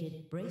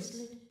updated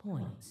bracelet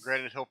points.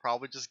 Granted, he'll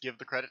probably just give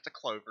the credit to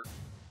Clover.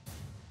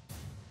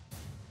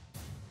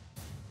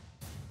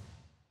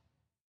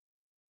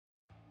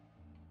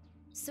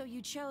 So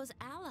you chose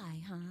Ally,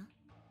 huh?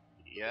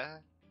 Yeah.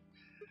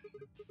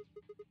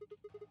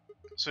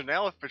 So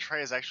now if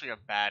Betray is actually a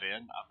bad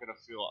end, I'm gonna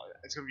feel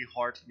it's gonna be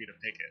hard for me to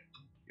pick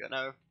it. You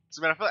know?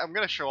 So I mean, I feel like I'm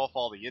gonna show off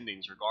all the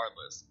endings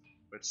regardless.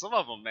 But some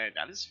of them, man,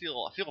 I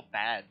feel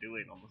bad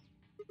doing them.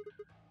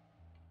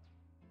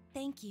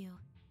 Thank you.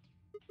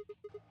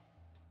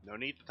 No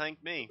need to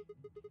thank me.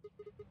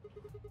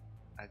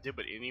 I did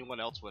what anyone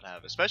else would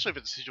have, especially if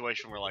it's a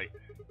situation where, like,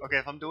 okay,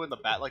 if I'm doing the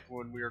bat, like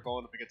when we were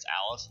going up against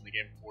Alice and the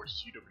game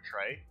forces you to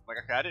betray, like,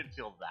 okay, I didn't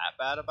feel that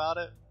bad about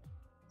it,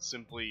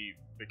 simply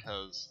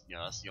because, you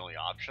know, that's the only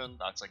option,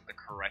 that's, like, the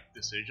correct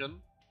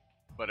decision.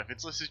 But if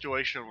it's a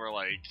situation where,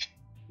 like,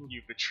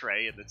 you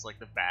betray and it's, like,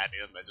 the bad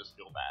end, I just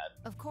feel bad.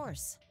 Of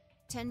course.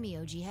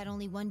 Tenmyoji had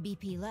only one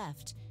BP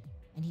left,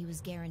 and he was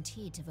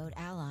guaranteed to vote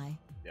ally.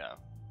 Yeah.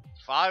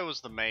 Fi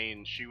was the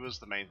main, she was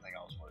the main thing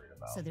I was worried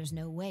about. So there's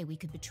no way we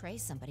could betray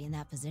somebody in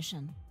that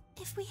position.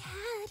 If we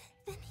had,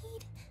 then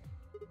he'd...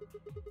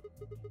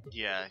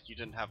 Yeah, you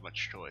didn't have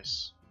much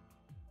choice.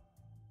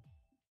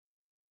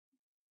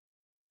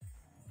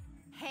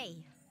 Hey,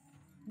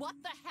 what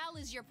the hell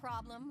is your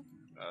problem?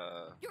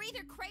 You're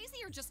either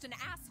crazy or just an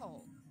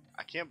asshole.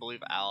 I can't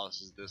believe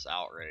Alice is this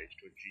outraged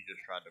when she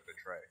just tried to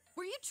betray.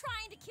 Were you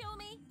trying to kill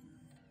me?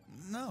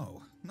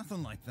 No,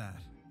 nothing like that.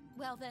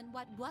 Well then,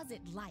 what was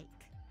it like?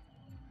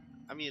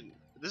 I mean,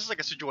 this is like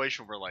a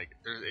situation where, like,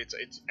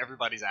 it's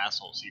everybody's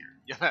assholes here,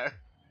 you know?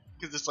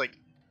 Because it's like,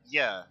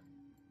 yeah,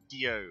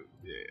 Dio,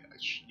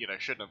 you know,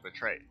 shouldn't have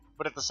betrayed.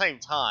 But at the same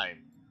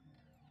time,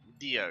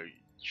 Dio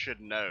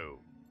should know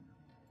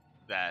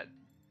that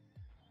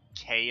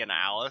Kay and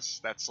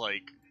Alice, that's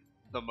like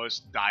the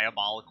most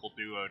diabolical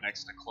duo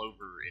next to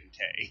Clover and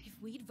Kay.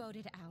 If we'd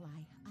voted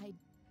ally, I'd...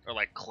 Or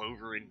like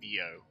Clover and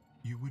Dio.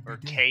 You would be Or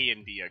dead. Kay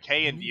and Dio.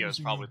 Kay and Only Dio is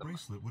using probably your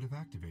bracelet would have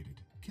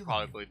activated, killing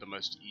probably the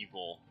most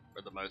evil,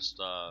 or the most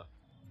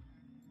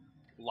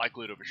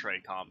likely to betray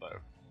combo.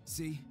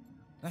 See?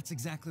 That's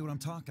exactly what I'm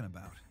talking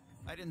about.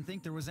 I didn't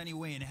think there was any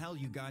way in hell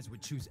you guys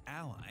would choose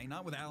ally,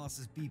 not with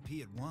Alice's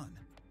BP at 1.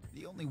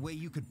 The only way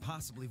you could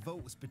possibly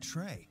vote was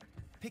betray.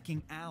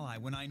 Picking ally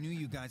when I knew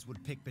you guys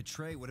would pick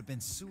betray would have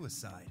been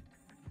suicide.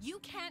 You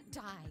can't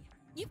die.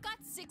 You've got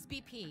 6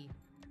 BP.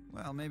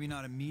 Well, maybe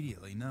not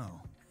immediately,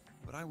 no.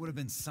 But I would have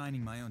been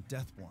signing my own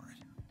death warrant.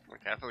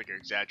 Okay, I feel like you're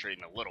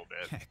exaggerating a little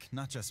bit. Heck,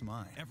 not just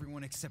mine.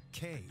 Everyone except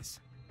Kay's.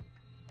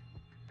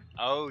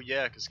 Oh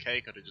yeah, because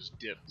Kay could have just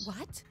dipped.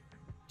 What?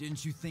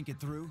 Didn't you think it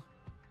through?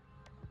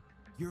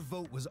 Your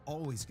vote was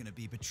always going to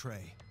be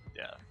betray.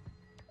 Yeah.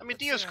 I mean, Let's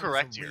Dio's say I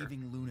correct was a here.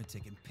 raving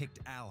lunatic and picked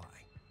ally.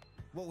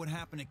 What would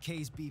happen to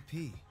Kay's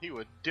BP? He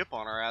would dip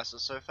on our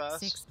asses so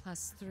fast. 6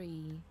 plus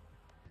 3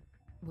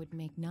 would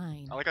make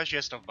 9. I like how she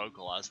has to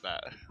vocalize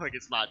that. Like,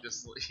 it's not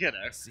just, you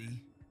know. See?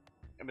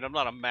 I mean, I'm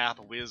not a math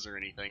whiz or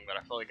anything, but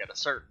I feel like at a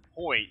certain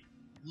point,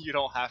 you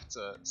don't have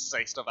to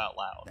say stuff out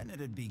loud. Then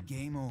it'd be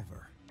game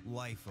over.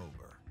 Life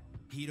over.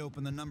 He'd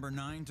open the number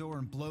 9 door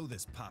and blow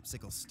this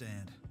popsicle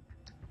stand.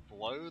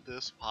 Blow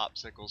this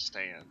popsicle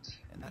stand.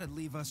 And that'd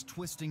leave us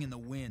twisting in the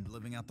wind,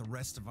 living out the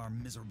rest of our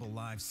miserable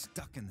lives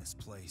stuck in this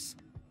place.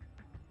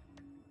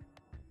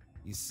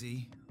 You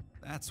see?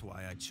 That's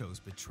why I chose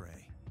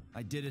betray.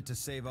 I did it to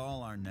save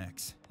all our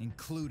necks,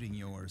 including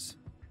yours.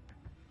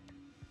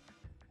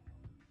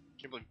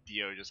 I can't believe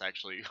Dio just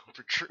actually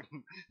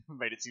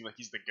made it seem like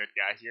he's the good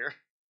guy here.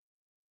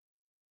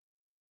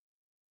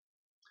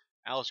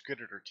 Alice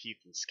gritted her teeth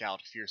and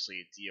scowled fiercely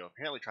at Dio,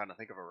 apparently trying to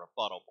think of a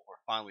rebuttal before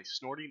finally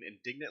snorting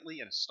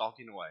indignantly and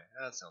stalking away.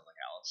 That sounds like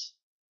Alice.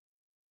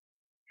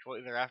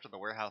 Shortly thereafter, the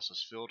warehouse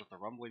was filled with the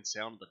rumbling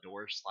sound of the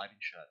doors sliding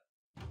shut.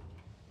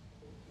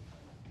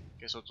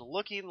 Okay, so it's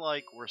looking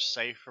like we're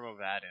safe from a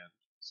bad end.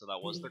 So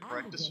that was the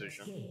correct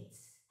decision.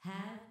 Gates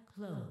have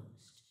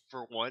closed.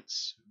 For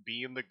once,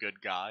 being the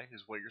good guy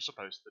is what you're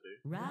supposed to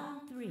do.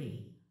 Round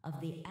 3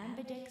 of the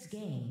Ambidex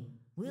game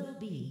will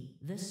be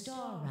the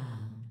Star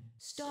Round.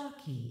 Star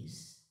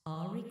keys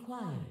are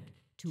required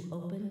to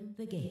open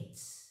the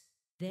gates.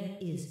 There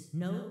is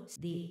no...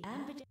 The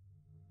Ambidex...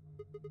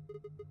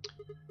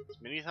 As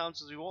many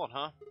times as we want,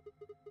 huh?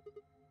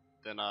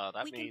 Then, that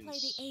we means... can play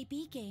the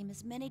AB game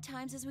as many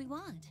times as we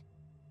want,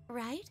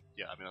 right?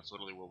 Yeah, I mean, that's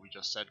literally what we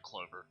just said,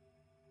 Clover.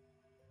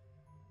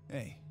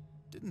 Hey,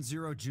 didn't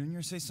Zero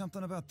Jr. say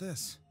something about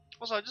this?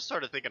 Also, I just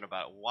started thinking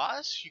about, why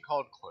is she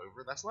called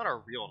Clover? That's not her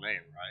real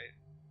name, right?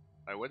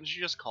 Like, wasn't she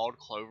just called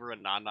Clover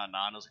and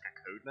 999 as like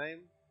a code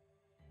name?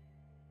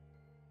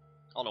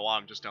 I don't know why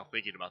I'm just now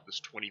thinking about this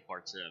 20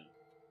 parts in.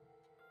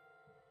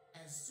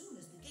 As soon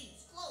as the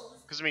gates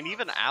close, Because, I mean,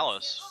 even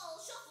Alice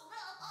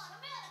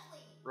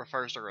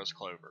refers to her as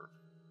Clover.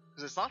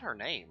 Because it's not her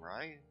name,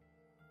 right?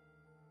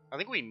 I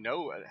think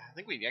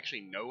we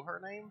actually know her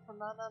name from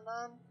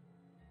 999. I'm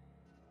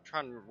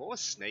trying to remember, what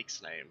was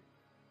Snake's name?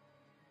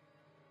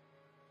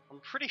 I'm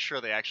pretty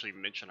sure they actually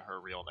mention her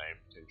real name,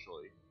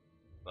 potentially.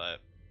 But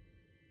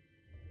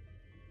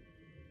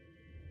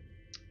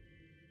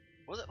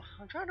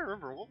I'm trying to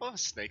remember, what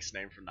was Snake's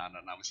name from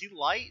 999? Was he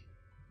Light?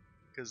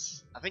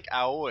 Because I think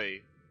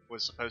Aoi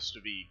was supposed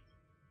to be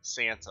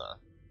Santa.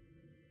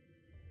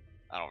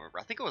 I don't remember.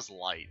 I think it was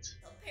Light.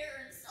 The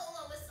parent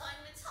solo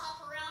assignments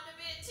hop around a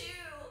bit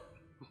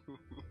too.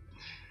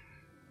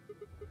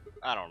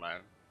 I don't know.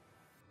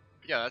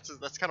 Yeah,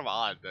 that's kind of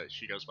odd that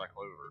she goes by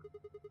Clover.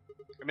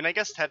 I mean, I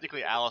guess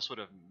technically Alice would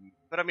have,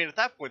 but I mean, at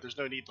that point, there's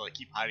no need to like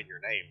keep hiding your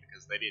name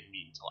because they didn't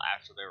meet until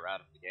after they were out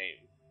of the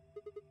game.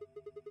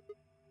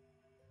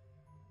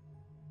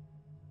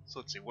 So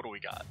let's see, what do we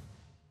got?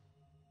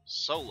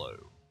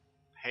 Solo,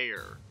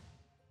 Hair.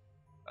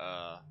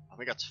 I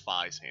think that's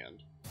Phi's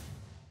hand.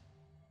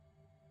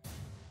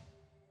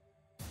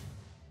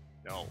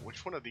 No,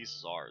 which one of these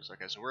is ours?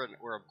 Okay, so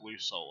we're a blue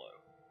Solo.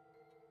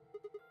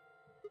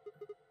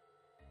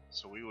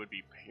 So we would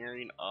be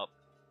pairing up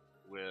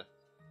with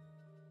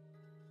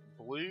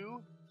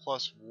blue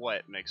plus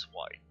what makes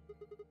white?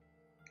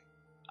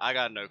 I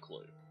got no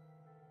clue.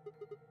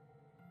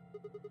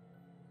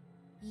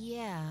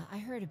 Yeah, I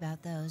heard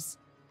about those.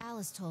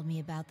 Alice told me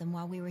about them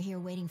while we were here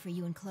waiting for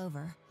you and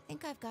Clover. I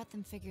think I've got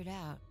them figured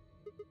out.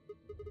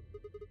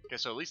 Okay,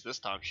 so at least this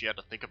time she had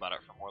to think about it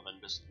for more than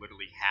just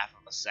literally half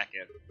of a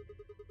second.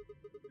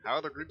 How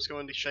are the groups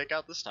going to shake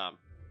out this time?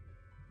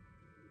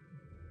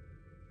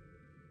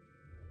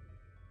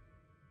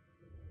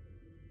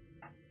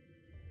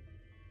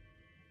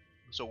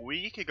 So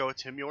we could go with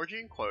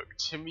Timyorji and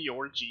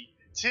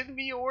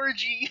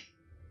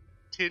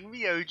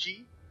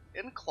Tinmyoji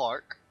and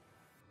Clark.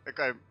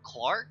 Okay,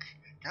 Clark?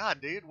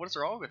 God, dude, what is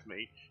wrong with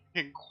me?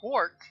 And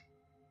Quark.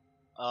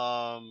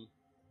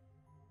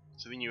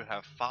 So then you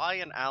have Phi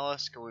and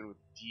Alice going with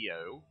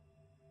Dio.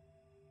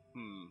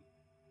 And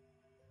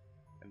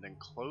then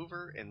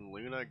Clover and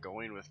Luna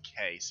going with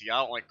K. See, I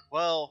don't like.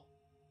 Well,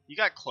 you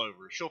got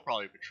Clover. She'll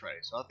probably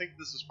betray. So I think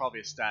this is probably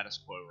a status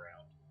quo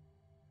round.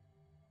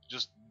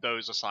 Just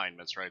those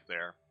assignments right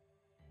there.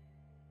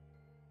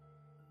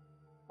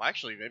 Well,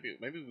 actually, maybe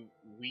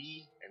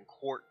we and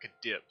Quark could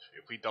dip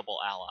if we double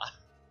ally.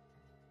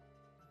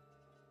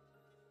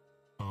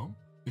 Oh?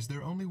 Is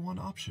there only one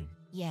option?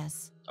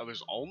 Yes. Oh,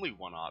 there's only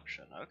one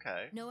option.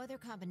 Okay. No other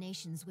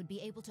combinations would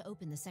be able to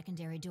open the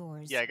secondary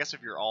doors. Yeah, I guess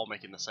if you're all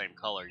making the same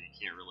color, you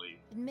can't really...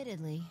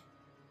 Admittedly,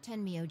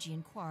 Tenmyoji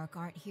and Quark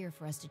aren't here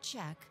for us to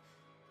check,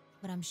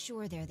 but I'm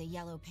sure they're the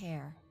yellow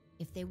pair.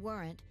 If they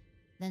weren't,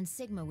 then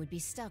Sigma would be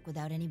stuck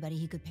without anybody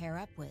he could pair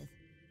up with.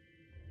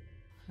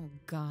 Oh,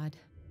 God.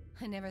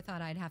 I never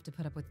thought I'd have to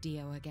put up with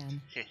Dio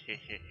again.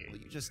 Well,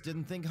 you just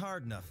didn't think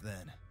hard enough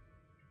then.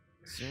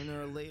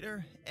 Sooner or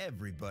later,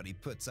 everybody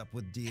puts up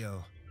with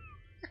Dio.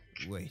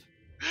 Wait.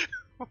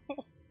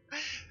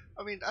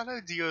 I mean, I know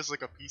Dio's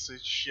like a piece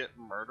of shit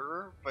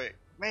murderer, but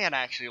man,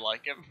 I actually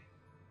like him.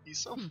 He's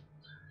so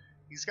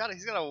he's got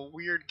a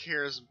weird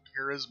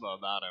charisma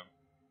about him.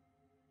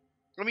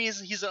 I mean,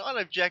 he's an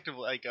unobjective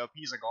like a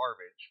piece of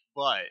garbage,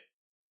 but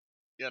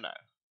you know,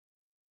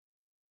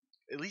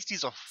 at least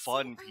he's a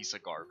fun piece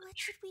of garbage. What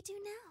should we do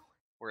now?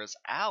 Whereas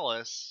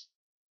Alice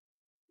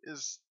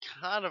is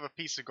kind of a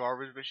piece of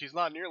garbage, but she's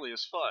not nearly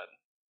as fun.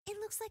 It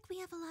looks like we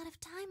have a lot of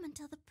time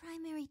until the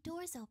primary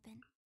doors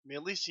open. I mean,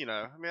 at least, you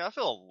know, I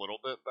feel a little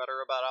bit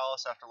better about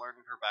Alice after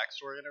learning her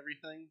backstory and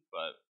everything,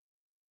 but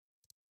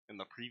in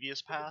the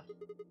previous path...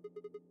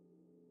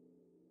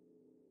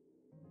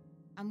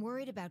 I'm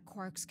worried about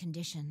Quark's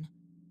condition.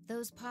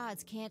 Those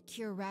pods can't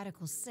cure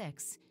Radical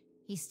 6.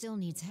 He still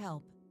needs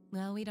help.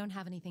 Well, we don't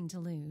have anything to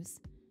lose,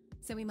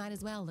 so we might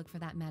as well look for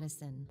that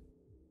medicine.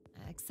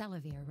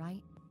 Excelavir,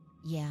 right?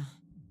 Yeah.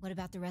 What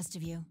about the rest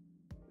of you?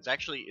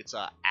 It's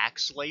a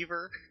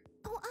Axlaver.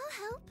 Oh,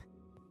 I'll help.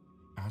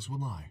 As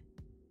will I.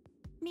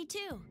 Me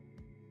too.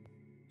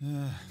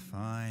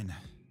 Fine.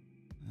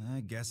 I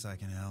guess I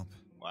can help.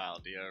 Wow,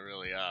 Dio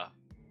really,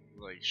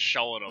 like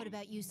showing them. What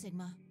about you,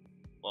 Sigma?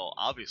 Well,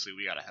 obviously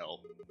we gotta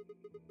help.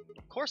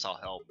 Of course I'll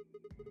help.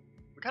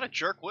 What kind of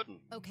jerk wouldn't?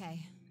 Okay.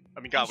 I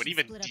mean, God, We when should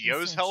even split up and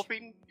Dio's search.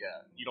 helping,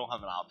 yeah, you don't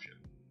have an option.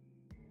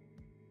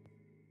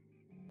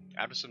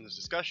 After some of this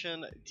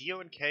discussion, Dio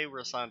and Kay were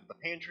assigned to the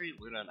pantry,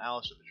 Luna and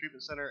Alice to the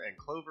treatment center, and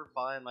Clover,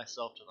 Phi, and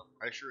myself to the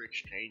pressure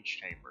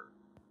exchange chamber.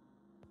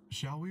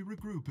 Shall we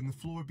regroup in the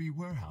Floor B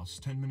warehouse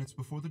 10 minutes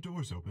before the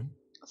doors open?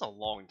 That's a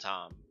long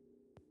time.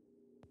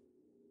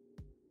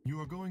 You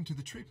are going to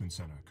the treatment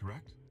center,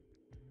 correct?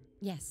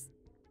 Yes.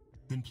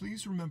 Then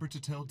please remember to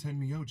tell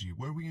Tenmyoji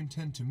where we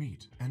intend to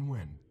meet and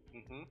when.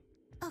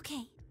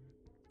 Okay.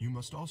 You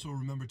must also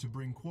remember to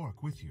bring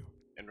Quark with you.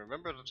 And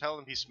remember to tell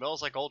him he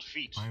smells like old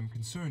feet. I am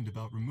concerned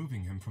about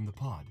removing him from the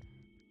pod,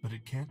 but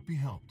it can't be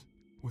helped.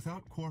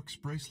 Without Quark's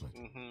bracelet,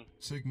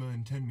 Sigma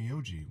and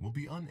Tenmyoji will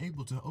be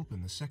unable to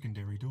open the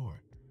secondary door.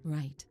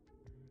 Right.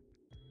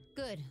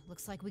 Good.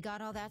 Looks like we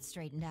got all that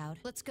straightened out.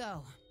 Let's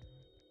go.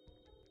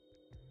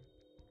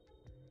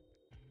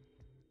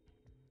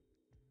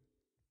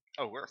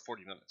 Oh, we're at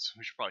 40 minutes.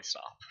 We should probably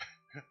stop.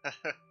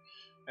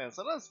 And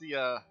sometimes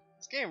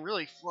this game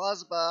really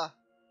flies by.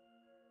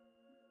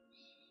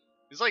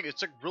 It's like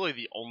really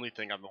the only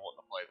thing I've been wanting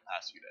to play the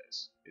past few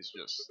days.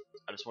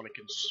 I just want to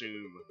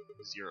consume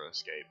Zero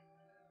Escape.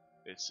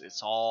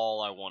 It's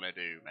all I want to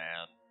do,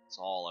 man. It's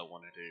all I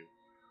want to do.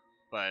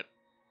 But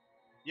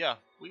yeah,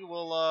 we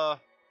will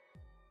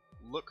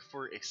look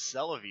for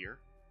Excelavir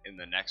in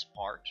the next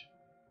part.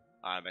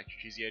 I'm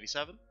Extra Cheesy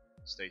 87.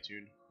 Stay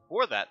tuned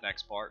for that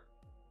next part.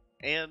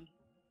 And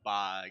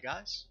bye,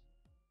 guys.